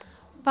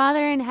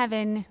Father in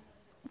heaven,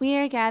 we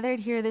are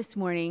gathered here this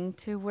morning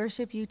to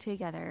worship you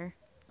together.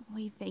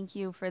 We thank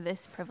you for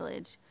this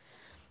privilege.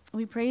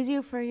 We praise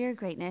you for your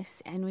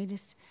greatness, and we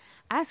just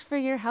ask for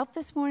your help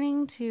this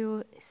morning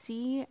to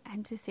see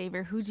and to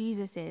savor who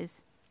Jesus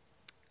is.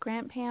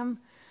 Grant Pam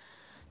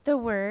the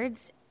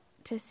words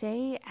to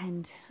say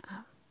and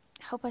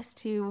help us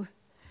to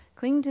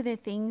cling to the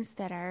things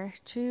that are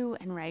true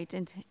and right.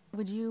 And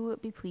would you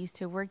be pleased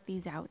to work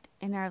these out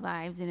in our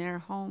lives and in our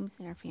homes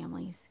and our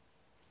families?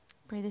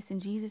 Pray this in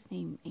Jesus'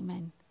 name.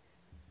 Amen.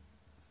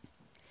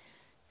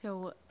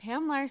 So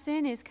Pam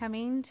Larson is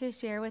coming to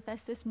share with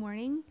us this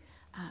morning.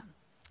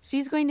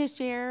 She's going to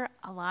share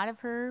a lot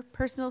of her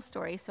personal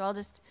story. So I'll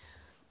just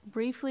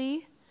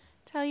briefly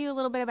tell you a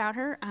little bit about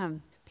her.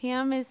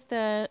 Pam is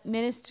the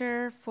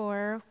minister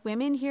for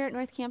women here at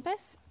North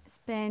Campus. Has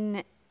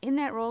been in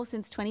that role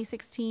since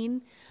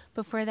 2016.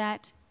 Before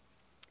that,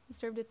 I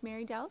served with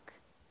Mary Delk.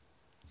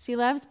 She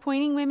loves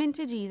pointing women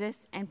to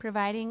Jesus and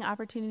providing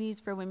opportunities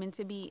for women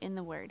to be in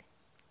the Word.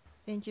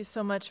 Thank you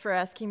so much for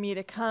asking me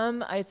to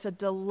come. It's a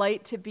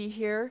delight to be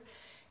here,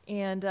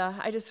 and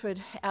I just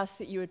would ask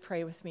that you would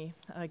pray with me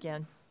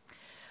again.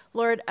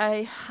 Lord,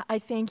 I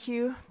thank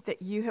you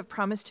that you have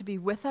promised to be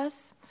with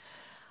us.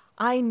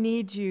 I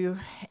need you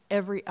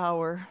every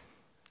hour.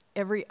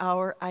 Every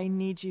hour I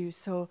need you.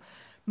 So,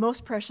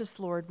 most precious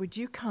Lord, would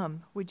you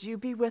come? Would you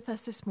be with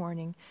us this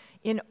morning?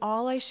 In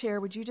all I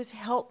share, would you just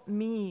help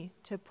me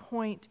to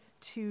point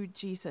to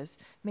Jesus?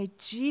 May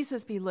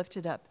Jesus be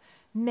lifted up,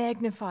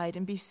 magnified,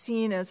 and be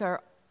seen as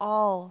our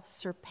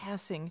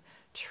all-surpassing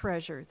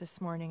treasure this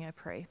morning, I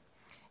pray.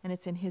 And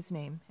it's in his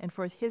name, and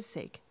for his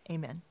sake,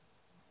 amen.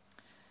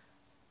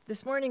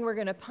 This morning, we're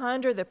going to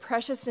ponder the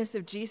preciousness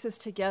of Jesus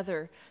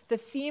together. The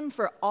theme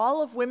for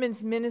all of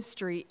women's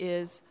ministry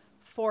is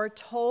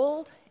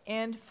foretold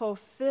and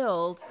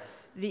fulfilled,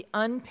 the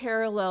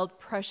unparalleled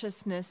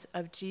preciousness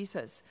of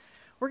Jesus.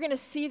 We're going to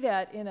see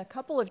that in a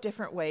couple of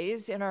different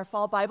ways. In our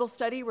fall Bible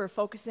study, we're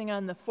focusing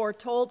on the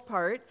foretold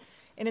part,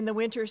 and in the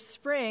winter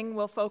spring,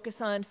 we'll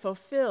focus on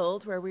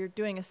fulfilled, where we're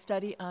doing a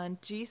study on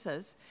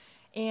Jesus.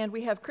 And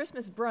we have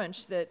Christmas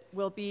brunch that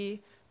will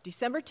be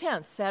December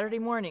 10th, Saturday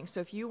morning. So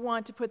if you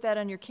want to put that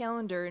on your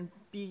calendar and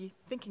be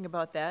thinking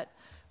about that,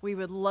 we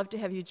would love to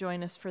have you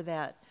join us for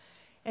that.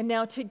 And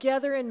now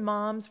together in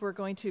Moms, we're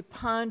going to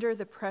ponder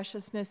the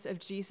preciousness of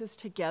Jesus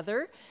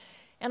together.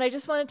 And I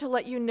just wanted to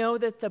let you know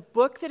that the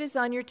book that is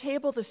on your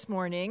table this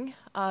morning,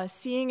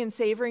 Seeing and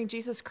Savoring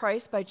Jesus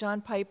Christ by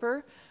John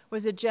Piper,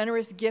 was a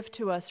generous gift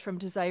to us from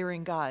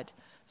Desiring God.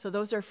 So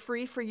those are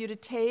free for you to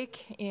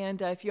take. And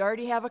if you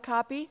already have a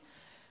copy,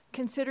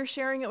 consider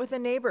sharing it with a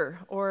neighbor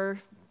or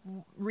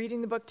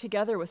reading the book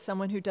together with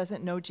someone who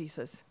doesn't know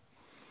Jesus.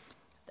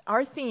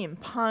 Our theme,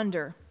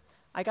 ponder.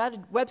 I got a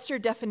Webster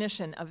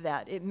definition of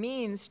that. It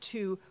means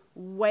to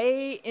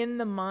weigh in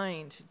the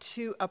mind,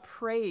 to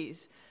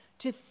appraise,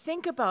 to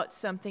think about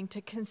something,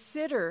 to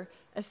consider,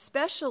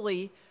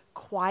 especially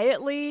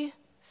quietly,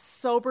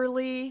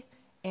 soberly,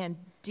 and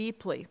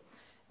deeply.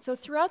 So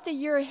throughout the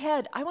year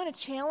ahead, I want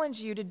to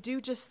challenge you to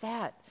do just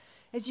that.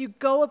 As you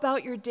go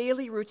about your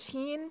daily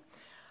routine,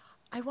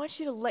 I want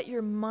you to let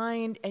your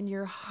mind and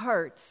your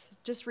hearts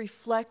just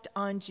reflect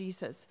on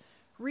Jesus.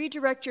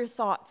 Redirect your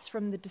thoughts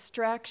from the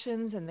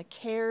distractions and the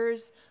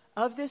cares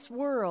of this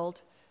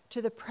world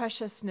to the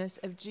preciousness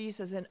of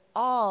Jesus and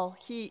all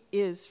he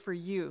is for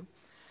you.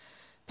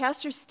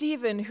 Pastor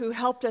Stephen, who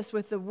helped us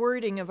with the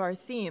wording of our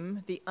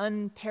theme, the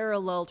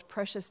unparalleled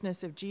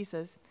preciousness of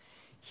Jesus,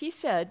 he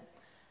said,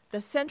 the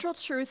central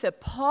truth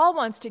that Paul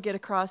wants to get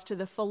across to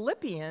the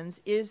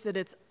Philippians is that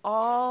it's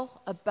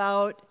all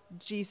about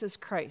Jesus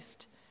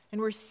Christ. And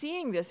we're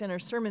seeing this in our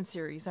sermon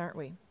series, aren't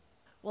we?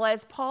 Well,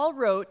 as Paul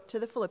wrote to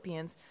the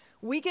Philippians,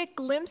 we get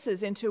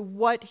glimpses into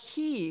what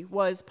he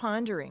was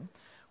pondering,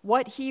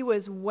 what he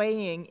was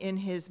weighing in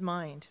his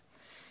mind.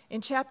 In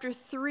chapter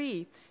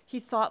 3, he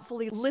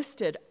thoughtfully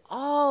listed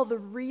all the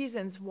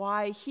reasons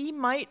why he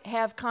might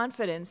have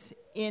confidence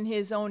in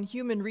his own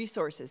human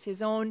resources,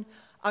 his own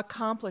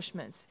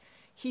accomplishments.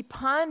 He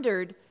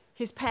pondered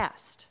his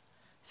past.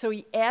 So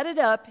he added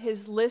up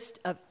his list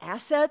of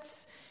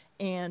assets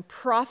and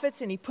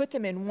profits, and he put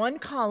them in one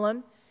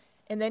column.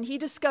 And then he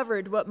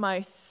discovered what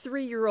my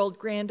 3-year-old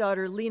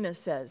granddaughter Lena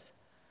says.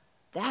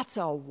 That's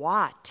a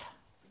lot.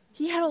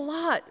 He had a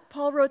lot.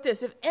 Paul wrote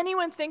this, if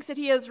anyone thinks that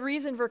he has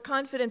reason for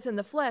confidence in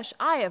the flesh,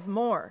 I have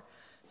more.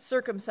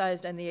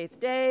 Circumcised on the 8th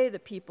day, the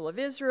people of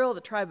Israel, the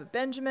tribe of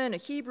Benjamin, a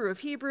Hebrew of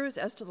Hebrews,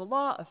 as to the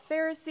law, a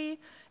Pharisee,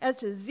 as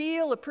to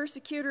zeal, a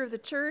persecutor of the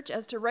church,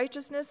 as to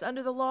righteousness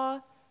under the law,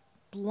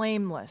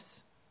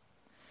 blameless.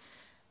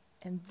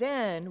 And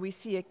then we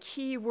see a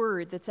key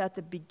word that's at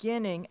the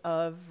beginning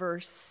of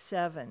verse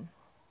 7,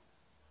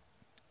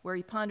 where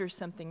he ponders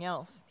something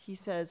else. He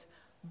says,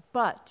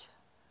 but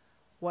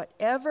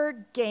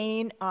whatever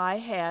gain I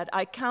had,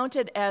 I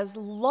counted as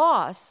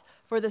loss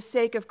for the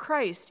sake of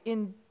Christ.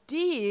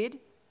 Indeed,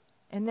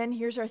 and then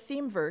here's our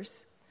theme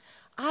verse,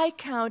 I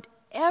count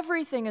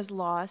everything as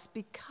loss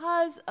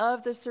because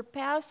of the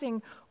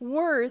surpassing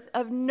worth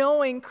of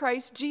knowing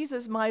Christ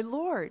Jesus my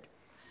Lord.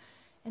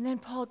 And then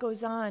Paul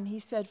goes on. He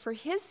said, "For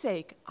his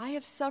sake, I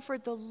have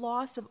suffered the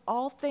loss of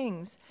all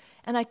things,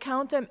 and I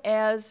count them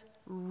as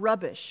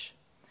rubbish,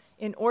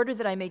 in order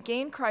that I may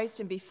gain Christ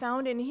and be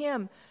found in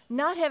him,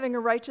 not having a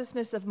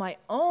righteousness of my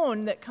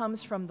own that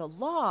comes from the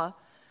law,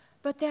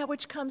 but that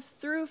which comes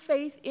through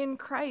faith in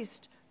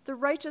Christ, the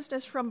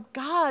righteousness from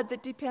God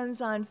that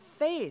depends on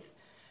faith,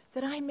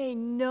 that I may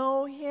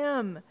know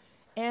him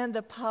and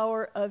the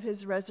power of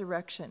his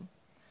resurrection."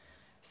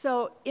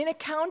 So in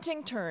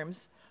accounting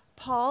terms,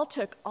 Paul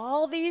took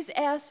all these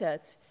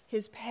assets,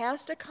 his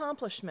past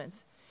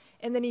accomplishments,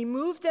 and then he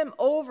moved them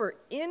over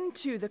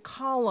into the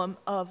column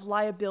of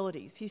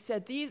liabilities. He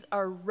said, these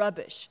are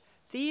rubbish.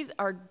 These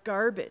are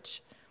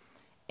garbage.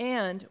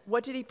 And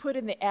what did he put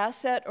in the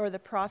asset or the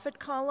profit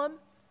column?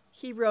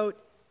 He wrote,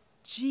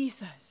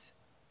 Jesus.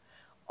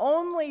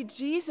 Only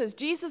Jesus.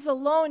 Jesus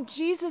alone.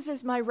 Jesus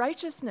is my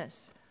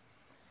righteousness.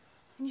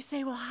 And you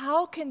say, well,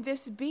 how can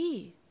this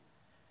be?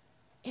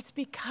 It's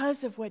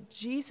because of what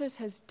Jesus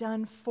has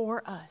done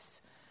for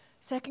us.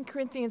 2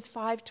 Corinthians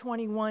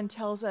 5:21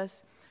 tells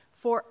us,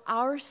 "For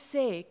our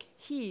sake,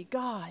 he,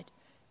 God,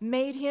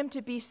 made him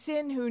to be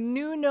sin who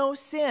knew no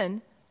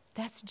sin,"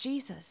 that's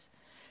Jesus,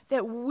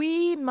 "that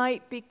we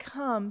might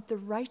become the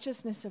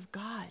righteousness of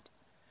God."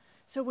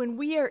 So when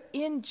we are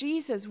in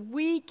Jesus,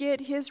 we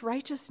get his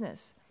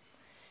righteousness.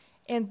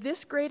 And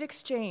this great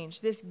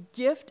exchange, this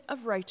gift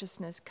of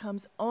righteousness,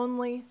 comes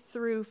only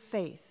through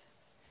faith.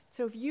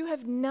 So if you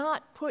have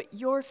not put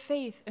your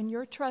faith and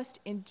your trust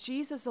in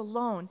Jesus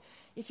alone,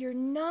 if you're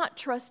not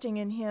trusting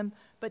in him,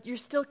 but you're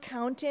still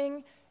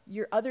counting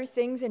your other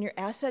things in your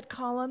asset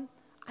column,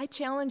 I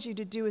challenge you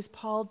to do as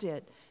Paul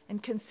did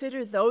and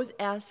consider those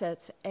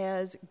assets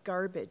as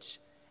garbage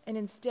and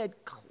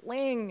instead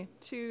cling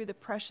to the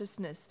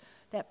preciousness,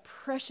 that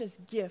precious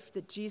gift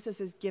that Jesus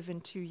has given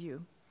to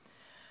you.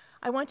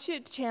 I want you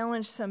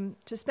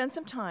to spend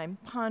some time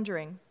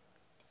pondering,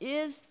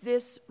 is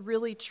this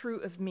really true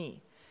of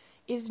me?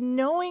 Is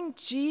knowing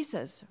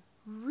Jesus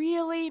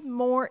really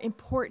more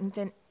important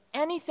than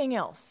anything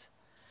else?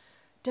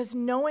 Does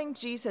knowing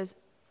Jesus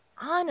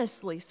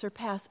honestly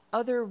surpass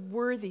other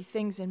worthy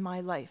things in my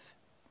life?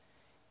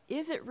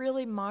 Is it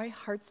really my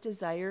heart's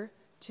desire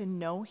to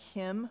know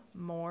him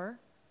more?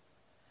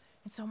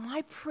 And so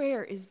my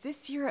prayer is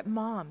this year at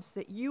Moms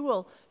that you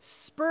will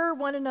spur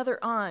one another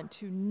on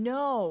to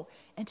know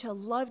and to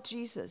love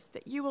Jesus,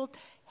 that you will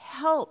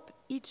help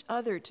each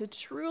other to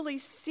truly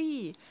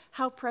see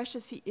how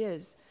precious he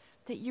is,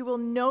 that you will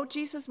know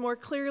Jesus more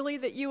clearly,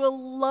 that you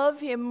will love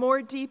him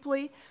more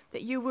deeply,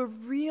 that you will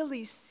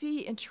really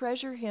see and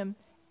treasure him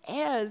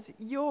as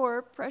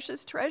your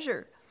precious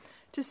treasure.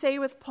 To say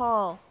with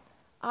Paul,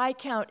 I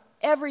count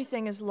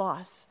everything as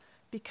loss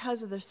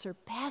because of the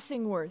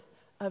surpassing worth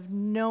of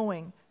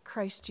knowing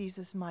Christ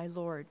Jesus my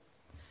Lord.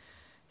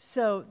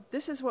 So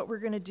this is what we're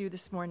going to do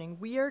this morning.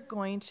 We are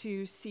going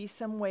to see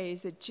some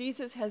ways that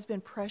Jesus has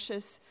been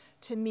precious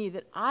to me,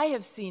 that I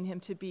have seen him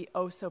to be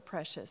oh so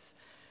precious.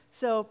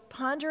 So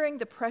pondering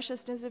the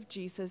preciousness of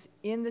Jesus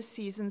in the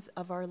seasons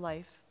of our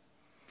life.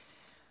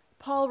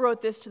 Paul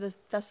wrote this to the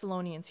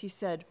Thessalonians. He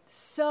said,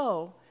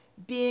 "So,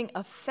 being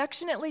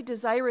affectionately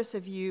desirous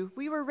of you,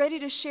 we were ready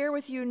to share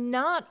with you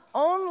not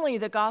only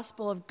the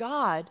gospel of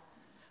God,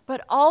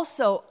 but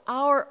also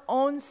our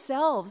own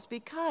selves,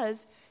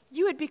 because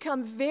you had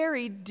become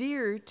very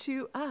dear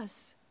to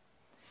us.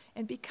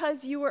 And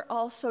because you are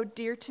also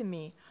dear to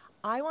me,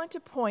 I want to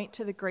point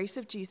to the grace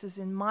of Jesus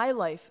in my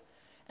life,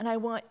 and I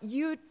want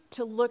you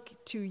to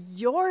look to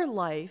your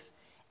life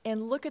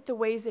and look at the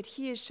ways that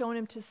he has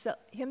shown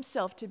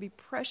himself to be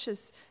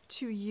precious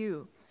to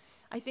you.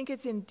 I think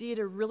it's indeed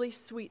a really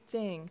sweet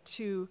thing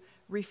to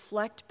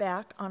reflect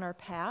back on our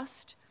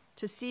past,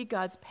 to see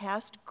God's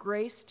past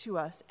grace to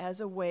us as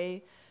a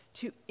way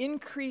to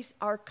increase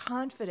our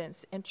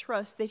confidence and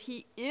trust that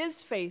he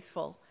is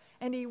faithful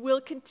and he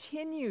will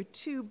continue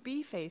to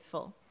be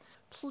faithful.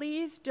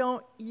 Please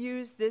don't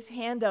use this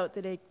handout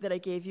that I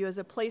gave you as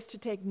a place to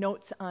take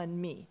notes on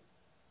me.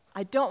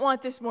 I don't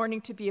want this morning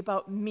to be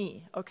about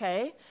me,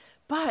 okay?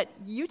 But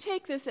you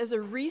take this as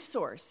a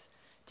resource.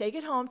 Take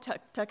it home,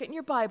 tuck it in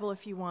your Bible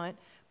if you want,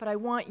 but I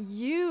want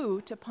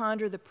you to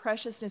ponder the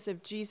preciousness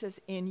of Jesus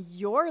in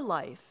your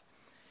life.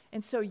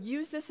 And so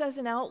use this as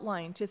an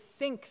outline to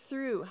think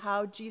through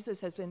how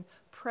Jesus has been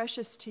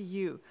precious to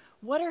you.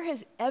 What are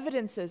his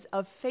evidences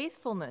of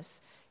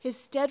faithfulness, his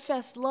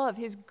steadfast love,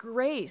 his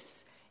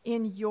grace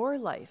in your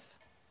life?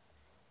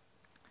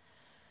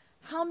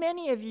 How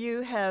many of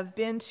you have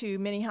been to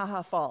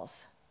Minnehaha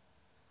Falls?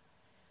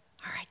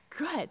 All right,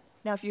 good.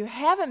 Now, if you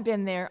haven't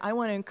been there, I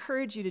want to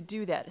encourage you to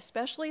do that,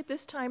 especially at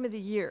this time of the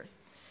year.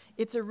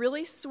 It's a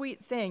really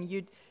sweet thing.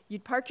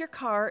 You'd park your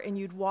car and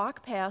you'd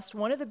walk past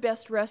one of the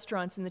best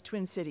restaurants in the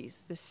Twin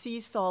Cities, the Sea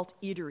Salt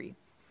Eatery.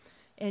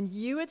 And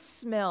you would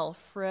smell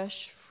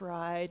fresh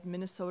fried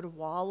Minnesota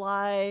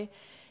walleye.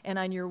 And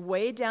on your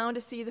way down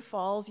to see the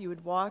falls, you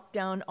would walk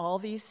down all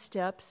these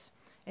steps.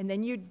 And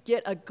then you'd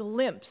get a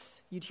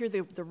glimpse. You'd hear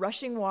the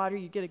rushing water.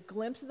 You'd get a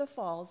glimpse of the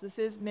falls. This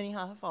is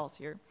Minnehaha Falls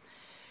here.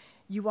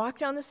 You walk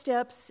down the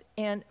steps,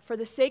 and for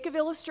the sake of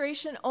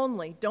illustration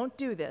only, don't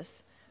do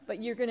this,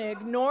 but you're going to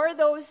ignore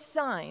those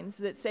signs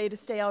that say to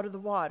stay out of the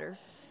water,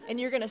 and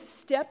you're going to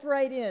step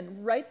right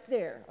in, right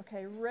there,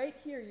 okay? Right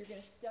here, you're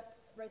going to step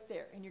right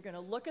there, and you're going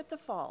to look at the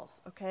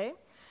falls, okay?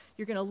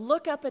 You're going to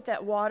look up at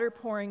that water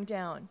pouring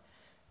down.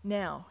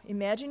 Now,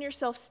 imagine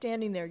yourself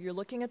standing there. You're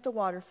looking at the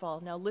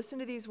waterfall. Now, listen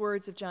to these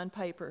words of John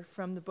Piper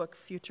from the book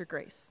Future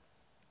Grace.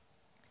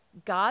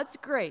 God's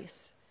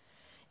grace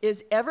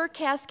is ever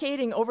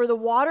cascading over the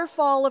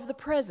waterfall of the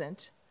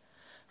present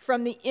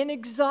from the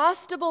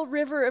inexhaustible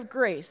river of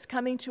grace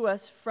coming to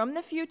us from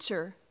the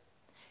future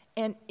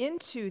and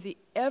into the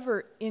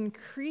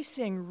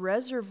ever-increasing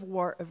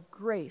reservoir of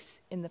grace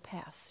in the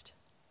past.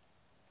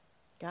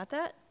 Got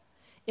that?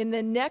 In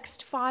the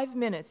next 5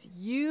 minutes,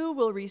 you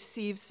will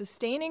receive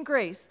sustaining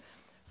grace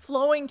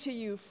flowing to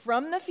you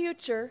from the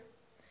future,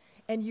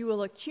 and you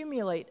will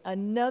accumulate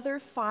another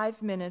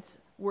 5 minutes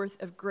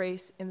worth of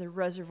grace in the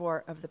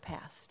reservoir of the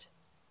past.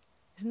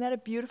 Isn't that a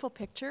beautiful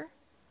picture?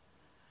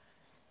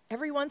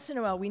 Every once in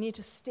a while, we need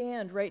to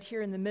stand right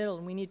here in the middle,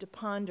 and we need to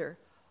ponder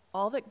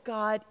all that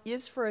God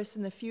is for us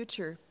in the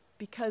future,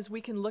 because we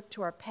can look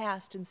to our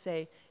past and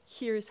say,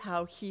 here's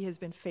how he has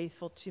been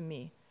faithful to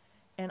me.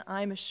 And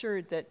I'm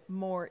assured that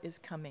more is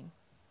coming.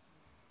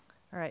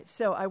 All right,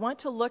 so I want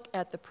to look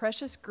at the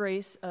precious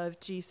grace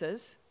of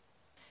Jesus,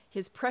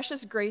 his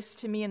precious grace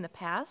to me in the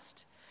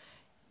past,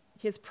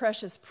 his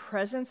precious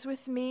presence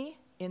with me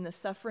in the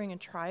suffering and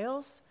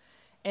trials,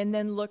 and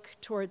then look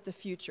toward the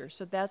future.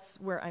 So that's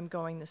where I'm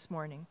going this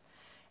morning.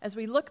 As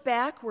we look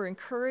back, we're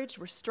encouraged,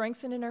 we're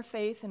strengthened in our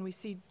faith, and we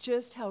see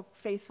just how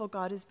faithful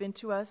God has been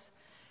to us.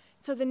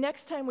 So the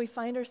next time we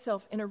find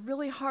ourselves in a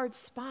really hard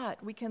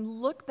spot, we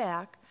can look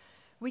back,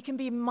 we can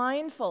be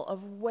mindful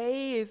of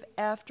wave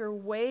after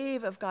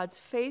wave of God's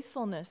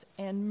faithfulness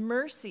and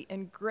mercy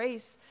and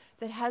grace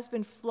that has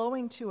been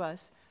flowing to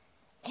us.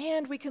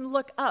 And we can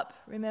look up.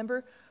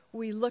 Remember,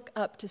 we look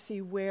up to see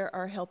where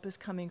our help is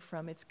coming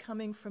from. It's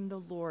coming from the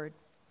Lord.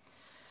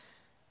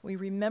 We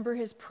remember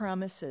his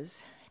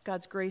promises.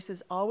 God's grace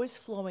is always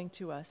flowing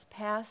to us,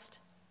 past,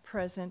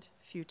 present,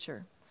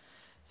 future.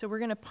 So we're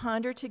going to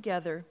ponder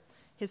together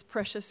his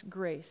precious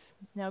grace.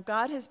 Now,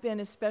 God has been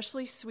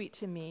especially sweet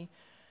to me.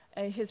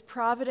 His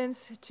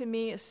providence to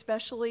me,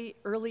 especially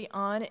early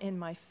on in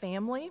my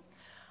family.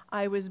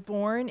 I was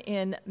born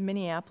in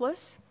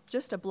Minneapolis,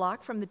 just a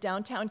block from the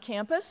downtown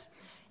campus,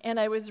 and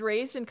I was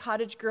raised in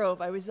Cottage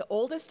Grove. I was the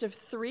oldest of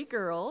 3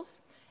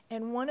 girls,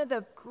 and one of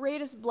the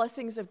greatest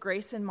blessings of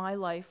grace in my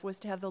life was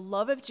to have the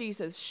love of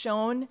Jesus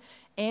shown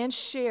and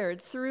shared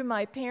through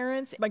my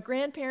parents, my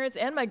grandparents,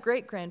 and my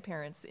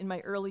great-grandparents in my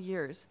early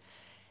years.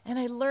 And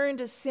I learned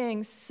to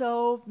sing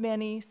so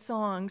many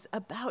songs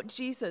about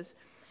Jesus.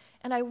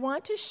 And I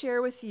want to share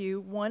with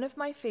you one of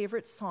my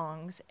favorite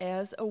songs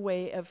as a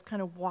way of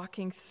kind of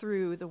walking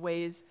through the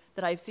ways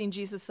that I've seen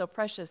Jesus so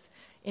precious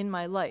in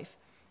my life.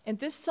 And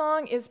this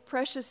song is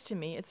precious to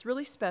me. It's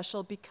really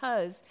special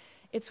because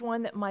it's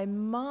one that my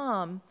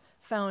mom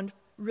found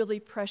really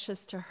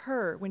precious to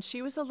her. When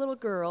she was a little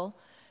girl,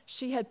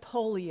 she had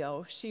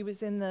polio. She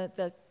was in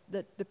the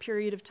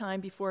period of time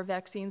before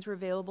vaccines were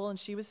available, and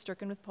she was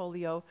stricken with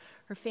polio.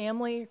 Her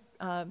family,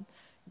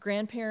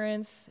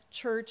 grandparents,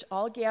 church,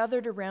 all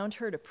gathered around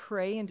her to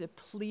pray and to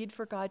plead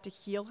for God to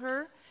heal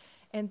her.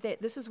 And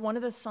this is one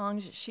of the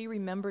songs that she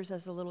remembers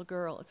as a little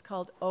girl. It's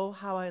called, "Oh,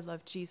 How I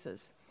Love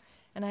Jesus."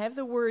 And I have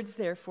the words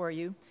there for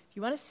you. If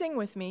you want to sing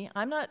with me,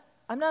 I'm not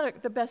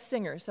the best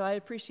singer, so I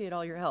appreciate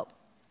all your help.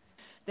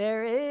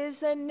 There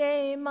is a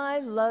name I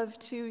love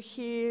to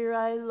hear,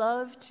 I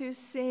love to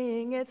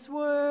sing its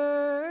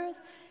worth.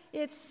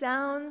 It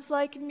sounds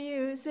like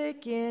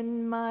music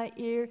in my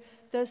ear,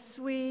 the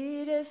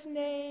sweetest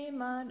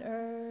name on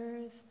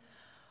earth.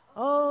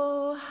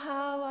 Oh,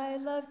 how I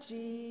love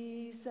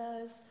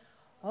Jesus.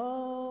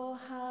 Oh,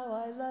 how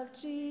I love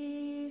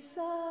Jesus.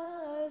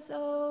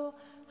 Oh,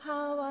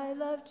 how I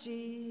love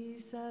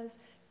Jesus,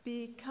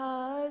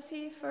 because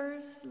he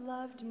first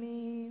loved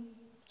me.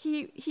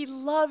 He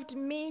loved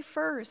me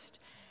first.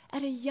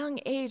 At a young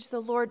age, the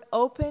Lord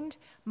opened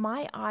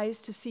my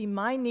eyes to see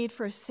my need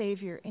for a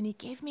Savior, and he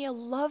gave me a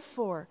love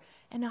for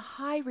and a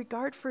high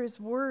regard for his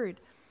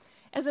word.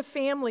 As a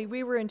family,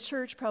 we were in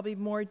church probably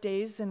more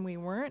days than we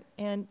weren't,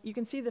 and you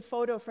can see the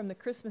photo from the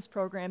Christmas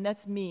program.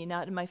 That's me,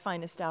 not in my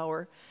finest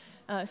hour,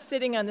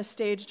 sitting on the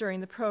stage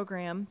during the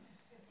program.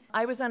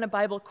 I was on a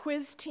Bible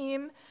quiz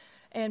team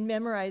and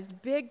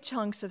memorized big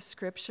chunks of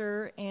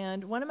Scripture,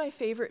 and one of my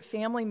favorite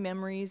family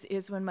memories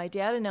is when my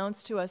dad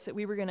announced to us that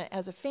we were going to,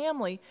 as a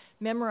family,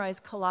 memorize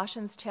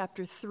Colossians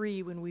chapter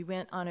 3 when we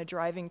went on a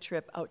driving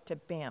trip out to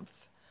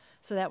Banff.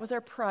 So that was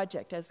our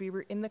project. As we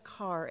were in the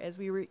car, as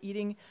we were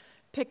eating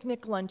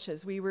picnic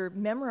lunches, we were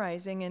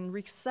memorizing and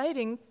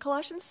reciting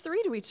Colossians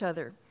 3 to each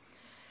other.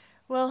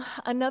 Well,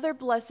 another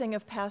blessing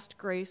of past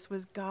grace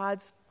was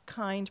God's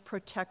kind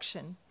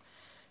protection.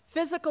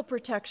 Physical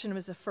protection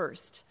was the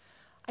first.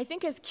 I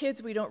think as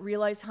kids, we don't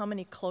realize how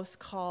many close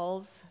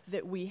calls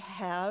that we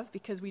have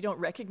because we don't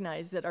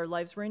recognize that our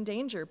lives were in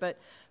danger. But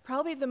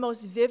probably the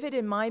most vivid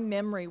in my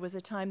memory was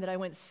a time that I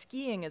went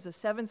skiing as a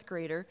 7th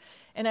grader,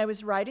 and I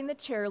was riding the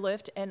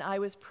chairlift, and I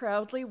was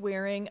proudly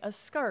wearing a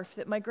scarf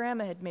that my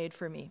grandma had made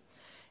for me.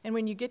 And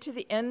when you get to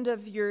the end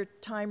of your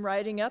time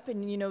riding up,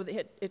 and you know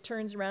it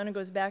turns around and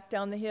goes back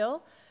down the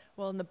hill,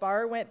 well, and the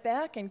bar went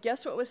back, and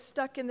guess what was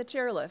stuck in the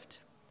chairlift?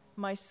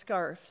 My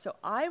scarf. So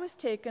I was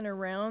taken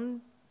around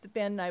the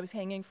bend, and I was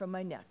hanging from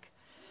my neck.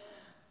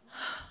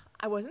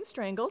 I wasn't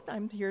strangled.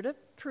 I'm here to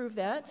prove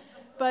that.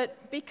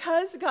 But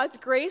because God's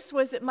grace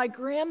was that my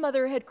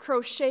grandmother had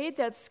crocheted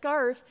that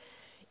scarf,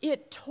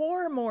 it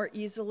tore more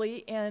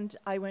easily, and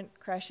I went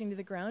crashing to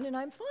the ground, and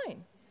I'm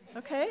fine.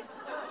 Okay?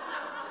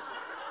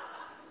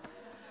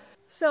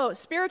 So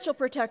spiritual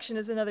protection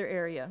is another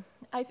area.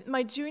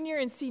 My junior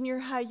and senior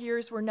high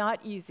years were not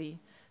easy,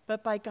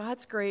 but by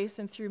God's grace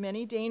and through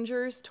many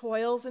dangers,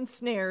 toils, and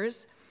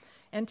snares,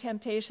 and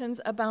temptations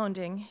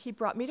abounding, he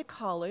brought me to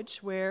college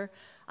where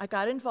I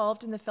got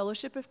involved in the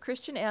Fellowship of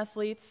Christian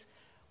Athletes,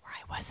 where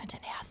I wasn't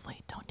an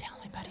athlete, don't tell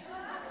anybody.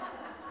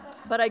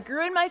 But I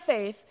grew in my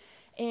faith,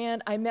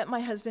 and I met my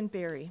husband,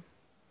 Barry.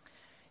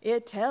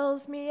 It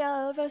tells me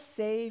of a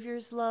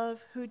Savior's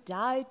love who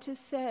died to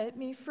set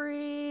me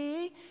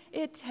free.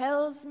 It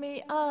tells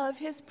me of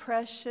his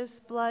precious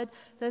blood,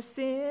 the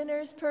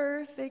sinner's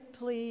perfect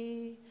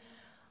plea.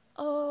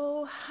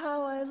 Oh,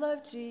 how I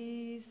love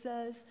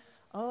Jesus.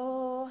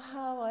 Oh,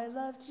 how I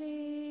love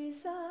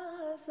Jesus.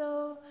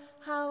 Oh,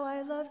 how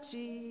I love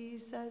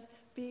Jesus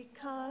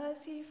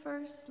because he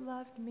first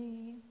loved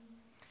me.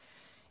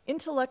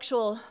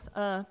 Intellectual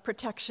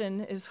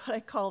protection is what I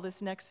call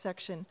this next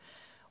section.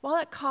 While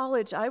at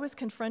college, I was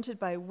confronted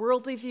by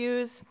worldly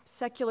views,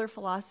 secular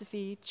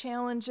philosophy,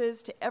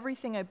 challenges to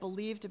everything I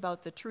believed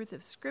about the truth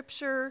of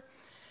Scripture,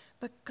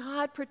 but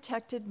God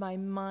protected my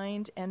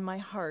mind and my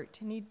heart,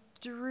 and he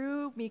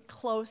drew me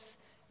close,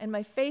 and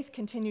my faith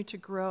continued to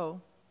grow.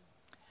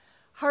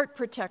 Heart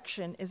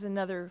protection is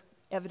another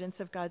evidence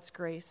of God's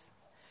grace.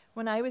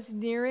 When I was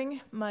nearing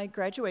my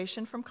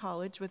graduation from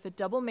college with a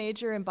double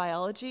major in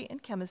biology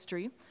and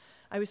chemistry,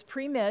 I was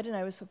pre-med and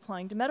I was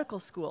applying to medical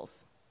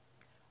schools.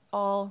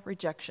 All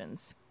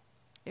rejections.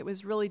 It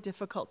was really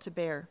difficult to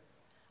bear.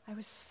 I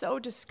was so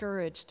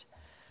discouraged.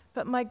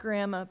 But my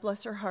grandma,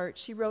 bless her heart,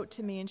 she wrote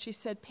to me and she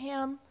said,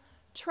 Pam,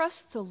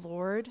 trust the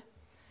Lord.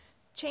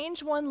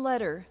 Change one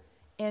letter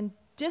and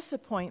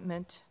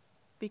disappointment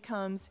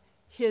becomes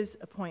his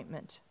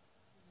appointment.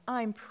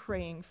 I'm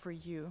praying for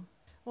you.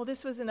 Well,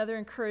 this was another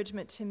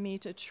encouragement to me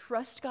to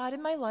trust God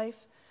in my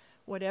life,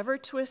 whatever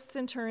twists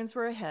and turns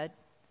were ahead.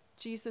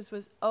 Jesus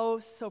was oh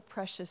so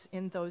precious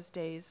in those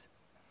days.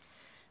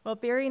 Well,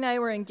 Barry and I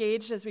were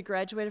engaged as we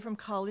graduated from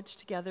college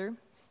together.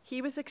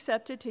 He was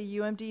accepted to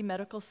UMD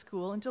Medical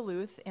School in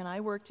Duluth, and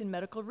I worked in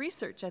medical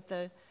research at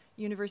the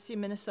University of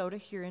Minnesota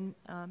here in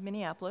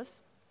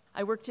Minneapolis.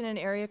 I worked in an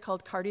area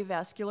called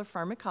cardiovascular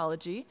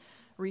pharmacology,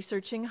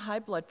 researching high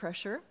blood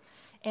pressure,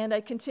 and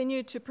I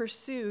continued to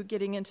pursue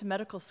getting into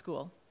medical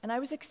school. And I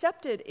was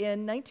accepted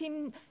in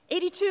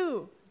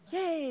 1982.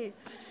 Yay!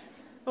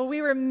 Well,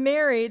 we were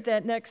married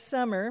that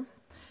summer,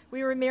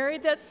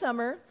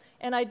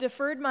 and I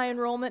deferred my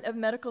enrollment of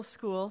medical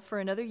school for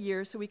another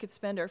year so we could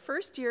spend our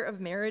first year of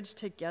marriage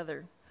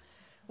together.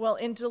 Well,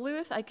 in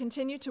Duluth, I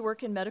continued to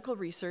work in medical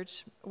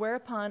research,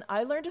 whereupon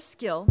I learned a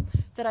skill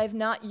that I've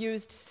not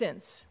used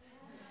since,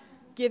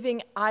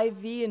 giving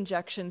IV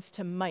injections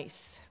to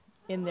mice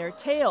in their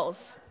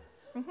tails.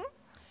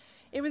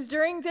 It was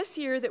during this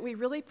year that we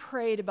really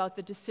prayed about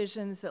the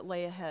decisions that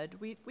lay ahead.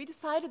 We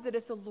decided that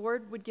if the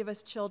Lord would give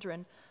us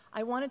children,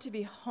 I wanted to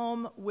be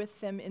home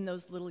with them in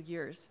those little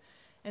years.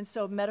 And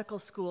so medical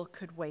school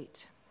could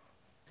wait.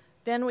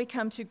 Then we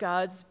come to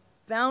God's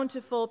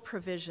bountiful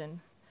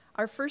provision.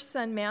 Our first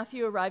son,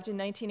 Matthew, arrived in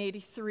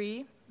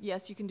 1983.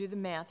 Yes, you can do the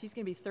math. He's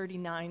going to be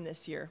 39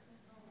 this year.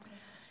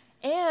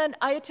 And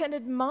I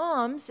attended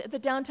Moms at the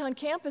downtown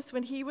campus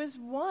when he was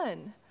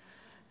 1.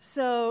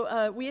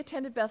 So we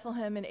attended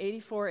Bethlehem in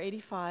 84,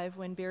 85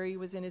 when Barry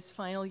was in his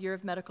final year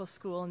of medical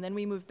school. And then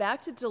we moved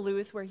back to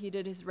Duluth where he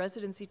did his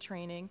residency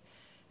training.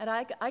 And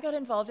I got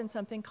involved in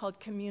something called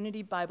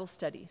Community Bible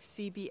Study,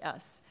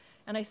 CBS.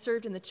 And I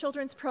served in the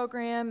children's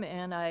program,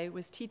 and I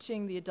was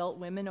teaching the adult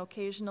women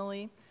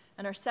occasionally.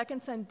 And our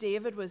second son,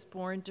 David, was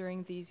born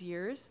during these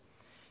years.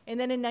 And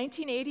then in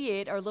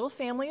 1988, our little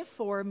family of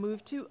 4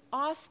 moved to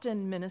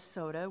Austin,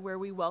 Minnesota, where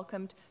we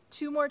welcomed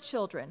 2 more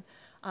children,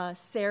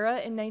 Sarah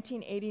in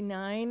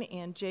 1989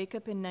 and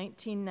Jacob in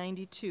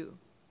 1992.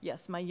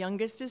 Yes, my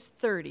youngest is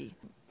 30.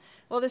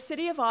 Well, the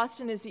city of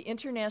Austin is the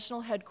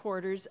international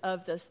headquarters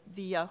of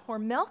the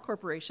Hormel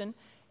Corporation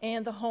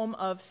and the home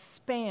of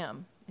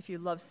Spam, if you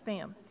love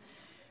Spam.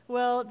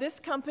 Well, this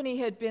company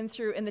had been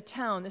through, in the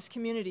town, this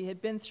community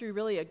had been through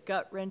really a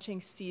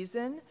gut-wrenching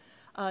season.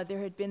 There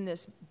had been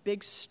this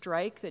big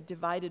strike that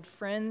divided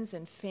friends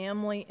and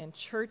family and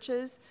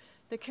churches.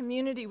 The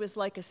community was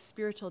like a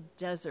spiritual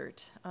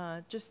desert,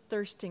 just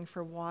thirsting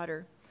for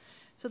water.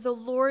 So the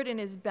Lord in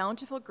his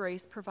bountiful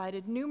grace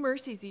provided new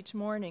mercies each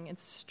morning and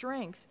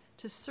strength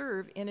to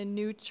serve in a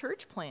new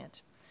church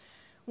plant.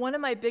 One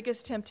of my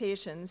biggest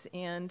temptations,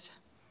 and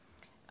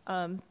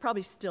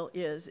probably still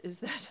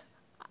is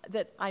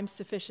that I'm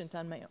sufficient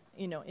on my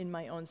own, in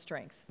my own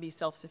strength, be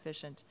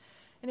self-sufficient.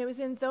 And it was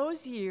in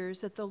those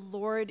years that the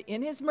Lord,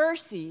 in his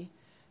mercy,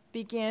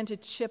 began to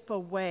chip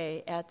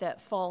away at that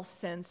false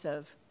sense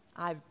of,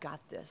 I've got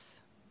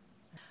this.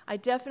 I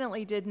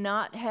definitely did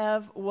not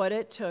have what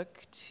it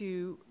took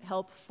to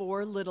help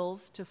 4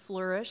 littles to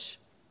flourish,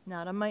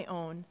 not on my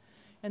own.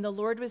 And the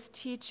Lord was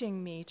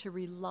teaching me to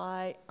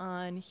rely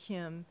on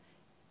him,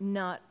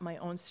 not my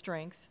own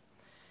strength.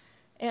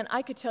 And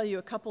I could tell you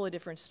a couple of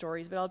different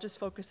stories, but I'll just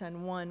focus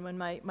on one. When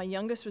my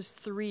youngest was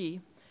 3,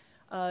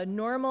 a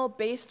normal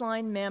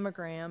baseline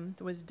mammogram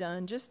was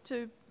done just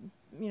to,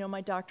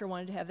 my doctor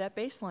wanted to have that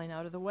baseline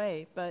out of the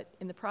way. But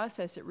in the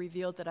process, it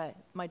revealed that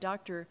my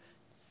doctor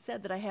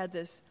said that I had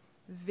this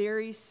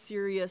very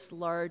serious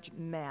large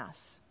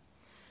mass.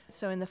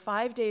 So in the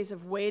 5 days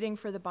of waiting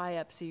for the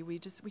biopsy, we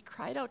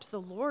cried out to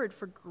the Lord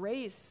for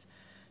grace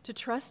to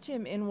trust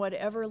him in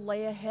whatever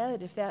lay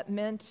ahead. If that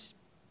meant,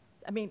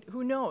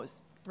 who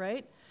knows,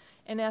 right?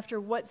 And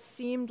after what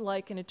seemed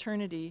like an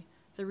eternity,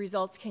 the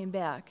results came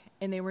back,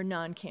 and they were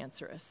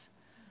non-cancerous.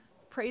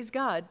 Praise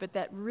God, but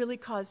that really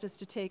caused us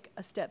to take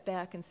a step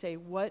back and say,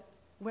 would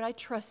I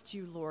trust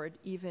you, Lord,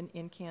 even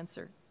in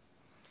cancer?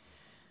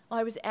 Well,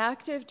 I was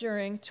active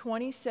during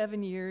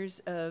 27 years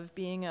of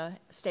being a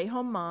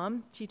stay-home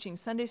mom, teaching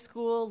Sunday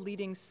school,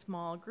 leading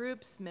small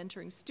groups,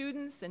 mentoring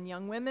students and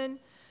young women,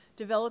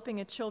 developing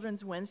a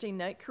children's Wednesday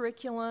night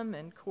curriculum,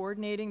 and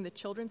coordinating the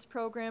children's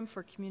program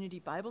for community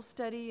Bible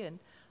study, and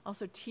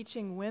also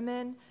teaching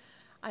women.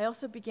 I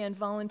also began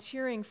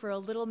volunteering for a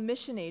little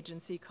mission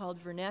agency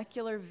called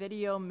Vernacular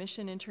Video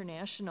Mission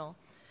International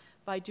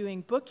by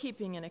doing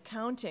bookkeeping and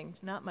accounting,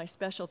 not my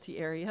specialty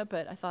area,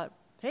 but I thought,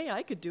 hey,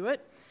 I could do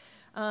it.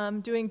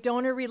 Doing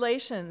donor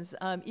relations,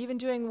 even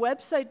doing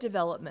website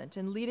development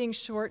and leading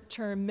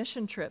short-term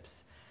mission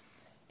trips.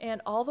 And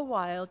all the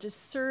while,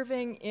 just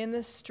serving in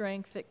the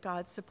strength that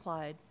God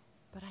supplied.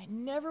 But I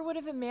never would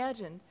have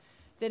imagined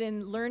that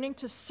in learning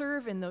to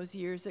serve in those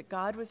years that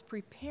God was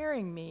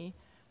preparing me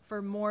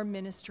for more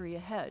ministry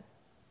ahead.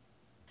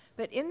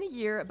 But in the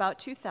year about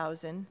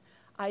 2000,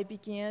 I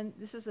began,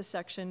 this is a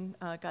section,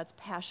 God's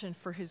passion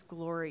for his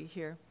glory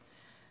here.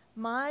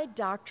 My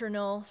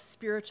doctrinal,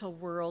 spiritual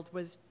world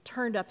was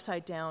turned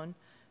upside down.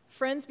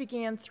 Friends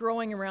began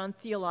throwing around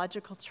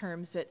theological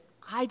terms that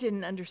I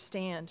didn't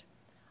understand.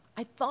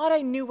 I thought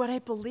I knew what I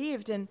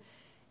believed and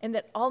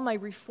that all my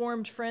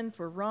Reformed friends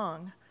were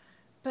wrong.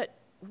 But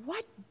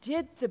what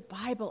did the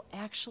Bible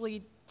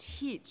actually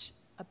teach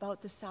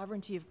about the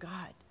sovereignty of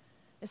God,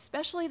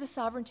 especially the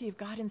sovereignty of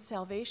God in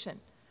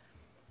salvation?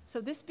 So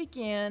this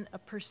began a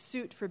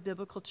pursuit for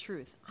biblical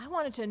truth. I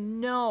wanted to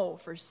know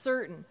for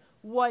certain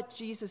what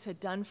Jesus had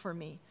done for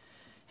me.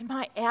 And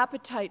my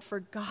appetite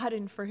for God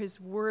and for his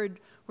word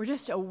were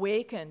just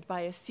awakened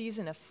by a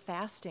season of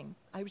fasting.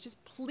 I was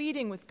just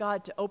pleading with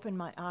God to open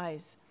my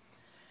eyes.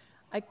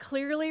 I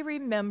clearly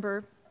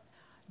remember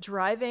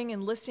driving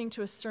and listening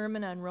to a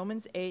sermon on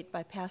Romans 8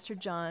 by Pastor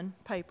John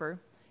Piper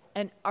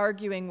and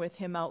arguing with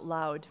him out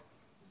loud.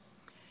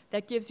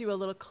 That gives you a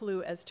little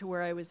clue as to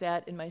where I was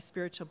at in my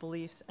spiritual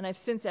beliefs. And I've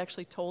since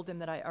actually told him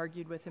that I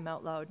argued with him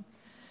out loud.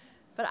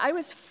 But I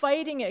was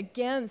fighting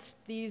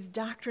against these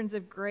doctrines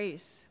of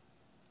grace.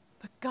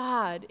 But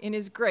God, in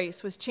his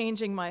grace, was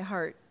changing my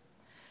heart.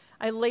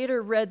 I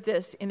later read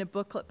this in a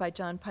booklet by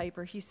John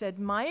Piper. He said,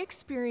 "My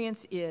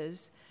experience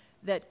is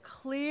that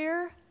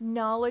clear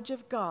knowledge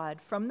of God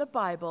from the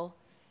Bible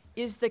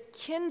is the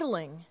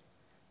kindling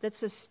that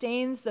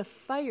sustains the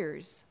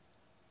fires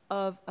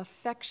of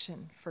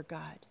affection for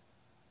God."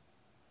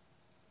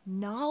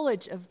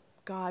 Knowledge of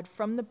God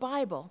from the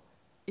Bible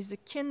is a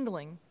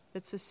kindling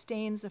that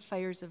sustains the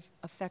fires of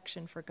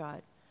affection for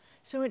God.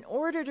 So in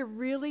order to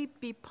really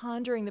be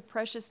pondering the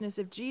preciousness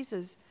of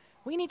Jesus,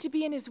 we need to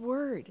be in his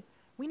word.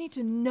 We need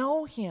to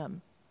know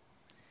him.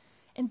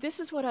 And this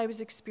is what I was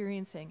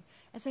experiencing.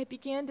 As I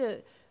began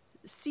to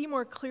see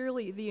more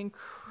clearly the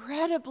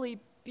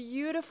incredibly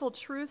beautiful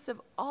truths of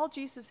all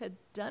Jesus had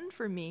done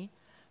for me,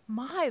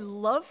 my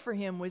love for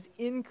him was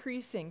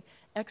increasing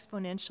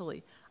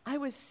exponentially. I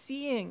was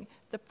seeing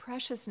the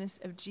preciousness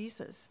of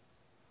Jesus.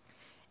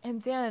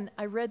 And then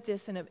I read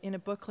this in a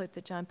booklet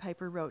that John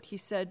Piper wrote. He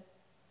said,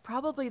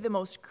 probably the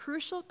most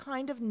crucial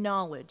kind of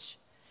knowledge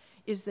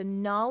is the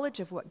knowledge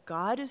of what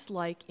God is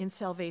like in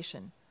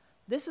salvation.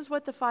 This is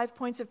what the 5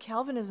 points of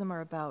Calvinism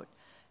are about.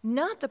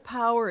 Not the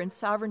power and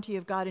sovereignty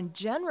of God in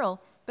general,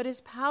 but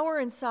his power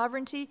and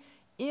sovereignty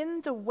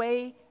in the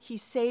way he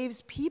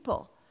saves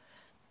people.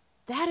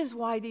 That is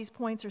why these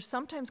points are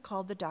sometimes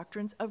called the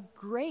doctrines of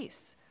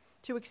grace.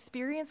 To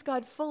experience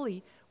God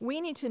fully,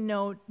 we need to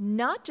know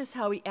not just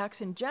how he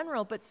acts in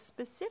general, but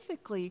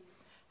specifically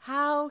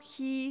how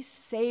he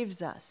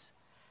saves us.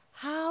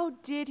 How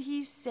did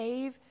he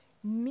save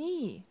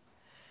me?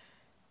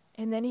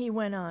 And then he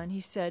went on. He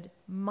said,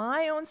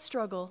 "My own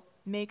struggle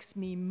makes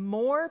me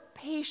more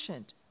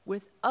patient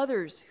with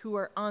others who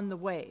are on the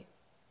way.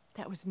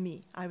 That was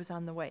me. I was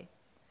on the way.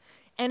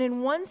 And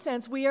in one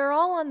sense, we are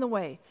all on the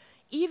way.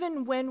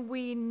 Even when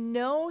we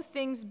know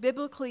things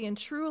biblically and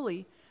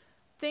truly,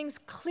 things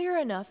clear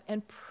enough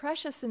and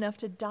precious enough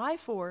to die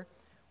for,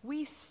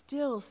 we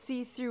still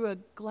see through a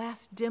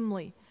glass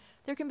dimly.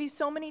 There can be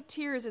so many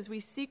tears as we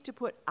seek to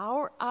put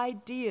our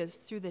ideas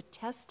through the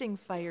testing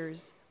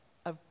fires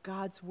of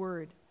God's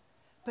word.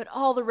 But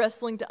all the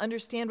wrestling to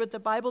understand what the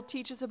Bible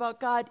teaches about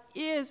God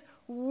is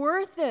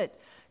worth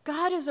it.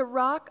 God is a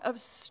rock of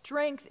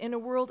strength in a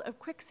world of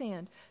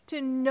quicksand.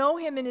 To know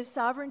him in his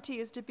sovereignty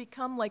is to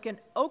become like an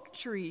oak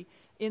tree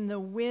in the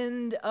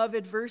wind of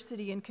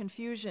adversity and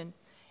confusion.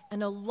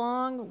 And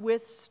along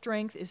with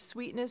strength is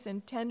sweetness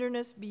and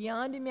tenderness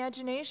beyond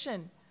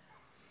imagination.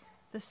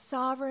 The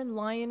sovereign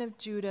Lion of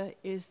Judah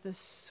is the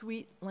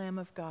sweet Lamb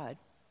of God,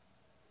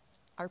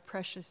 our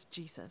precious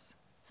Jesus.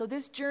 So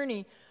this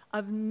journey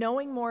of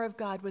knowing more of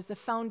God was the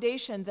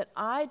foundation that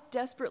I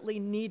desperately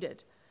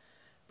needed.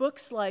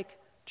 Books like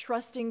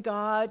Trusting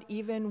God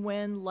Even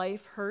When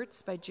Life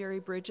Hurts by Jerry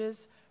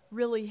Bridges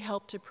really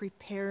helped to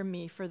prepare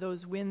me for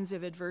those winds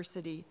of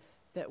adversity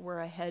that were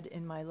ahead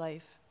in my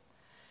life.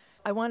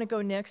 I want to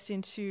go next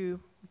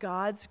into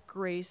God's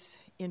grace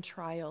in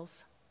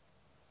trials.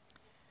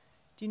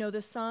 Do you know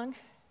this song?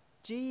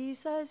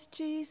 Jesus,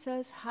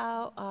 Jesus,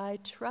 how I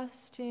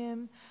trust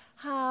him,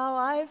 how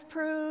I've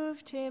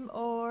proved him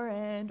o'er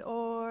and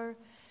o'er.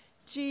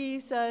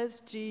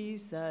 Jesus,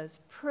 Jesus,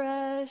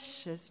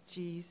 precious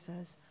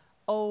Jesus,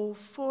 oh,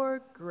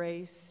 for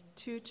grace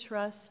to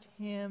trust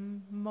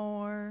him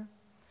more.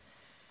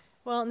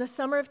 Well, in the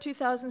summer of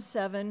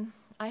 2007,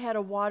 I had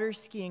a water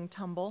skiing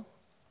tumble.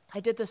 I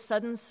did the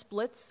sudden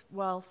splits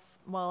while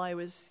I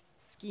was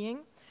skiing,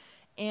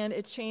 and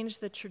it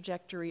changed the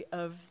trajectory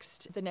of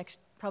the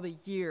next probably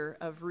year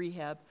of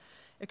rehab.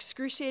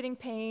 Excruciating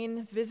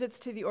pain, visits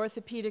to the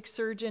orthopedic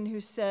surgeon who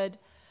said,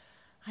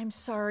 "I'm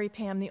sorry,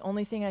 Pam, the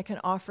only thing I can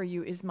offer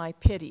you is my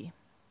pity."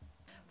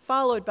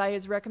 Followed by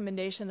his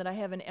recommendation that I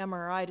have an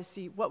MRI to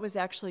see what was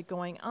actually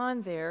going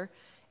on there,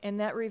 and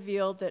that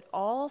revealed that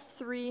all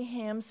 3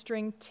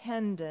 hamstring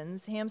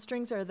tendons,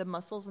 hamstrings are the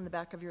muscles in the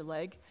back of your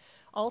leg,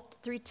 all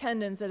 3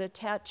 tendons that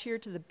attach here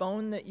to the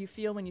bone that you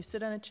feel when you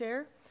sit on a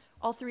chair,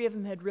 all 3 of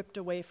them had ripped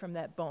away from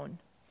that bone.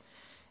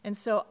 And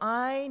so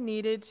I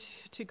needed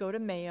to go to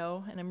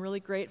Mayo, and I'm really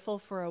grateful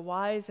for a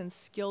wise and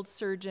skilled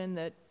surgeon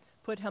that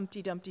put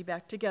Humpty Dumpty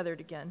back together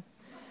again.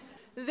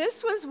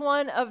 This was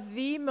one of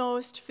the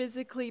most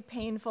physically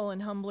painful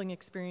and humbling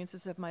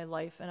experiences of my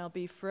life, and I'll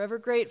be forever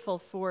grateful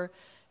for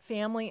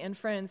family and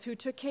friends who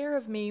took care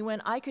of me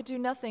when I could do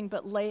nothing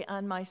but lay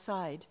on my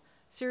side.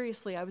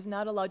 Seriously, I was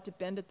not allowed to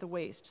bend at the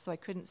waist, so I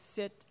couldn't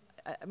sit.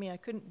 I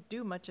couldn't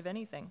do much of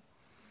anything.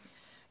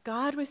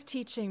 God was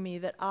teaching me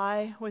that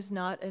I was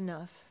not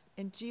enough,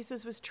 and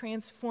Jesus was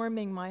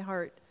transforming my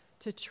heart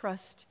to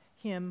trust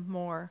him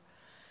more.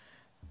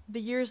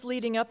 The years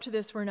leading up to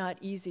this were not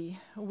easy.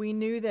 We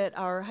knew that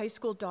our high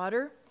school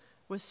daughter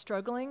was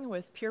struggling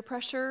with peer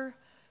pressure,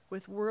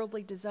 with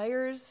worldly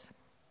desires,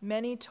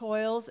 many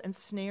toils and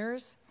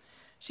snares.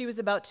 She was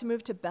about to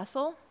move to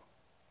Bethel,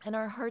 and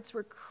our hearts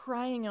were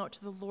crying out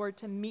to the Lord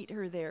to meet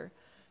her there,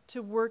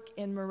 to work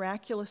in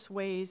miraculous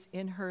ways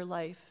in her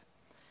life.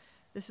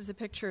 This is a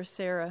picture of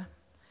Sarah.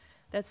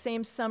 That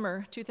same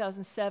summer,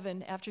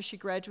 2007, after she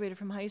graduated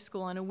from high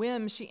school, on a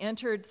whim, she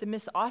entered the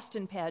Miss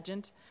Austin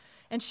pageant,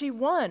 and she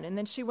won. And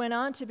then she went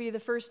on to be the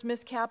first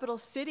Miss Capital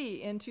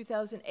City in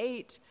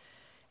 2008.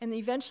 And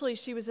eventually,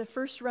 she was a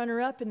first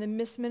runner-up in the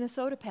Miss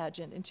Minnesota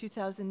pageant in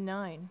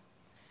 2009.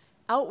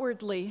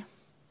 Outwardly,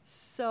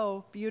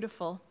 so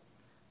beautiful.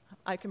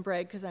 I can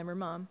brag because I'm her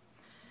mom.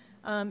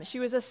 She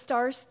was a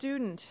star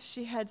student.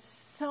 She had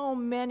so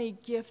many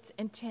gifts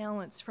and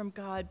talents from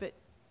God, but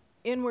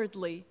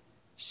inwardly,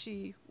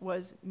 she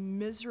was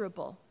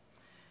miserable.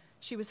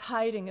 She was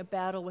hiding a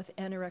battle with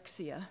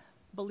anorexia,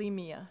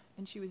 bulimia,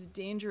 and she was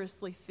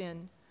dangerously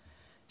thin.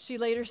 She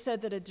later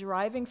said that a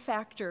driving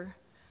factor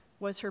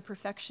was her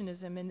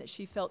perfectionism and that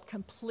she felt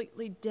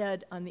completely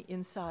dead on the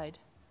inside.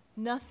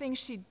 Nothing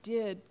she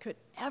did could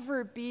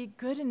ever be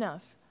good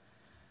enough.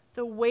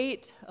 The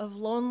weight of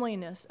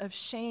loneliness, of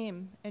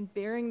shame, and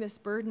bearing this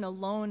burden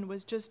alone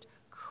was just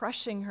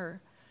crushing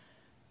her.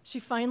 She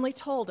finally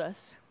told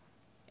us,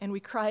 and we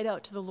cried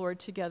out to the Lord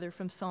together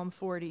from Psalm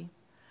 40.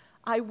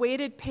 I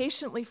waited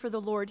patiently for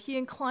the Lord. He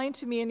inclined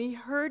to me, and he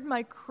heard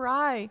my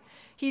cry.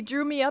 He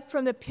drew me up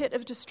from the pit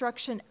of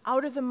destruction,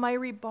 out of the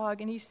miry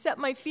bog, and he set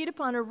my feet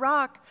upon a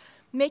rock,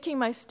 making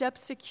my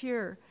steps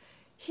secure.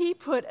 He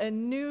put a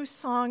new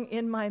song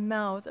in my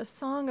mouth, a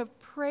song of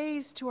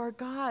praise to our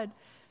God.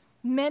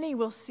 Many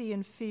will see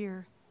and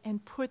fear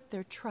and put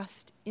their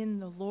trust in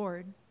the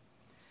Lord.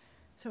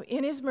 So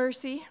in his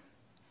mercy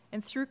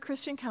and through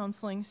Christian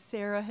counseling,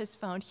 Sarah has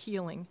found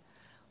healing.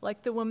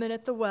 Like the woman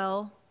at the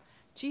well,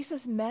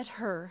 Jesus met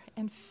her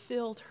and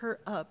filled her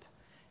up.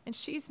 And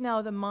she's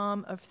now the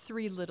mom of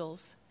 3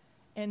 littles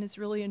and is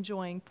really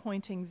enjoying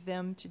pointing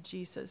them to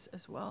Jesus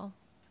as well.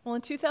 Well,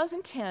 in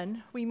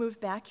 2010, we moved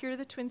back here to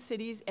the Twin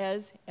Cities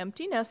as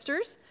empty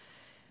nesters,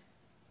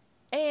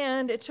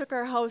 and it took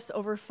our house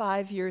over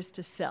 5 years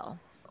to sell.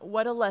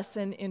 What a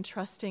lesson in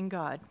trusting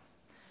God.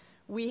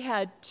 We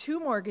had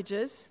 2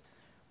 mortgages.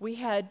 We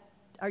had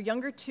our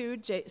younger 2,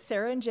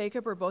 Sarah and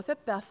Jacob, were both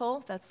at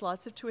Bethel. That's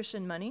lots of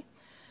tuition money.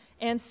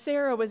 And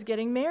Sarah was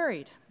getting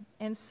married.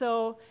 And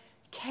so